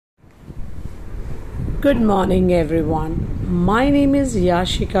Good morning, everyone. My name is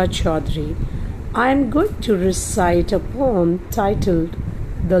Yashika Chaudhary. I am going to recite a poem titled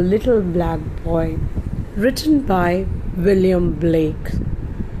The Little Black Boy, written by William Blake.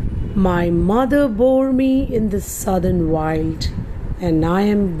 My mother bore me in the southern wild, and I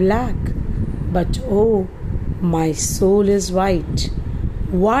am black, but oh, my soul is white.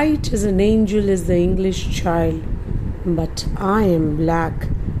 White as an angel is the English child, but I am black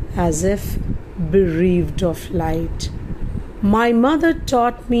as if bereaved of light. My mother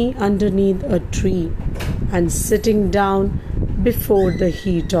taught me underneath a tree and sitting down before the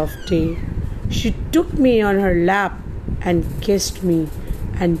heat of day. She took me on her lap and kissed me,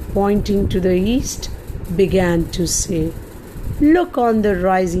 and pointing to the east began to say, "Look on the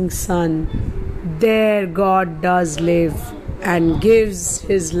rising sun. There God does live and gives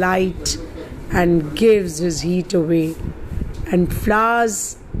his light and gives his heat away, and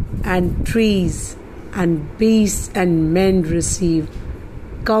flowers and trees and beasts and men receive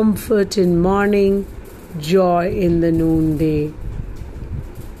comfort in morning, joy in the noonday."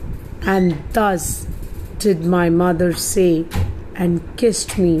 And thus did my mother say and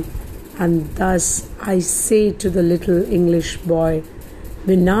kissed me, and thus I say to the little English boy,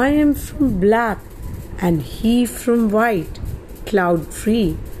 when I am from black and he from white, cloud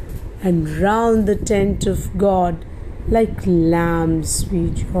free, and round the tent of God like lambs we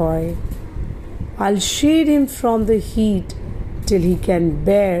joy. I'll shade him from the heat till he can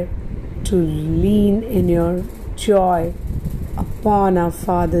bear to lean in your joy upon our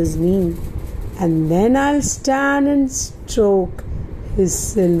Father's knee, and then I'll stand and stroke his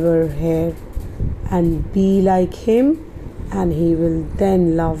silver hair and be like him, and he will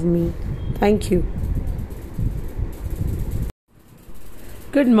then love me. Thank you.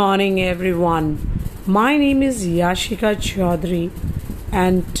 Good morning, everyone. My name is Yashika Chaudhary,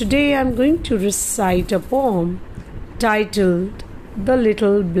 and today I'm going to recite a poem titled The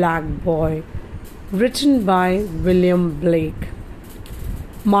Little Black Boy, written by William Blake.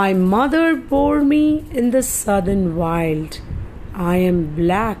 My mother bore me in the southern wild. I am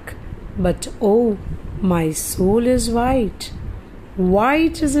black, but oh, my soul is white.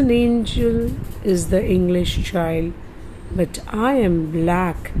 White as an angel is the English child, but I am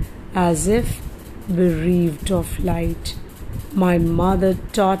black as if bereaved of light. My mother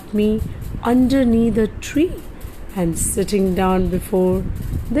taught me underneath a tree and sitting down before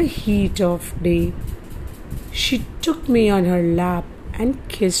the heat of day. She took me on her lap and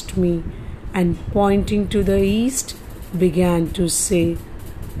kissed me, and pointing to the east began to say,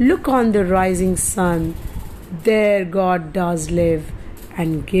 "Look on the rising sun. There God does live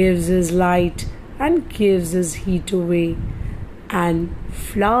and gives his light and gives his heat away, and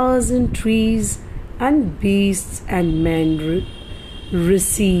flowers and trees and beasts and men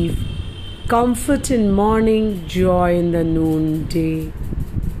receive comfort in morning, joy in the noonday."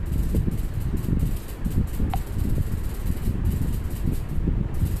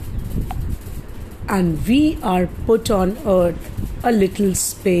 And we are put on earth a little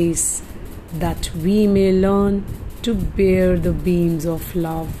space, that we may learn to bear the beams of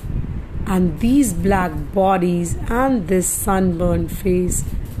love. And these black bodies and this sunburned face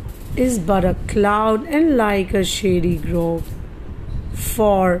is but a cloud and like a shady grove.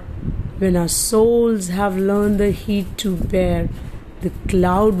 For when our souls have learned the heat to bear, the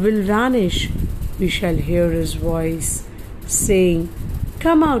cloud will vanish. We shall hear his voice saying,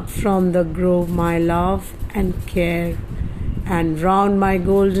 "Come out from the grove, my love and care, and round my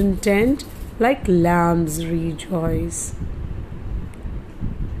golden tent like lambs rejoice."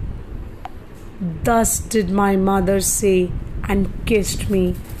 Thus did my mother say and kissed me,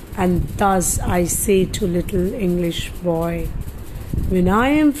 and thus I say to little English boy, when I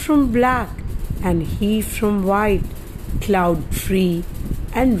am from black and he from white, cloud free,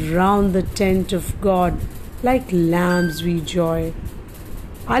 and round the tent of God like lambs we joy.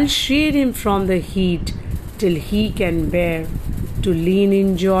 I'll shade him from the heat till he can bear to lean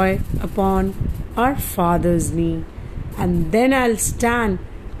in joy upon our Father's knee, and then I'll stand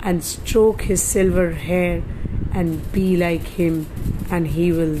and stroke his silver hair and be like him, and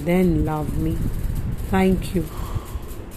he will then love me. Thank you.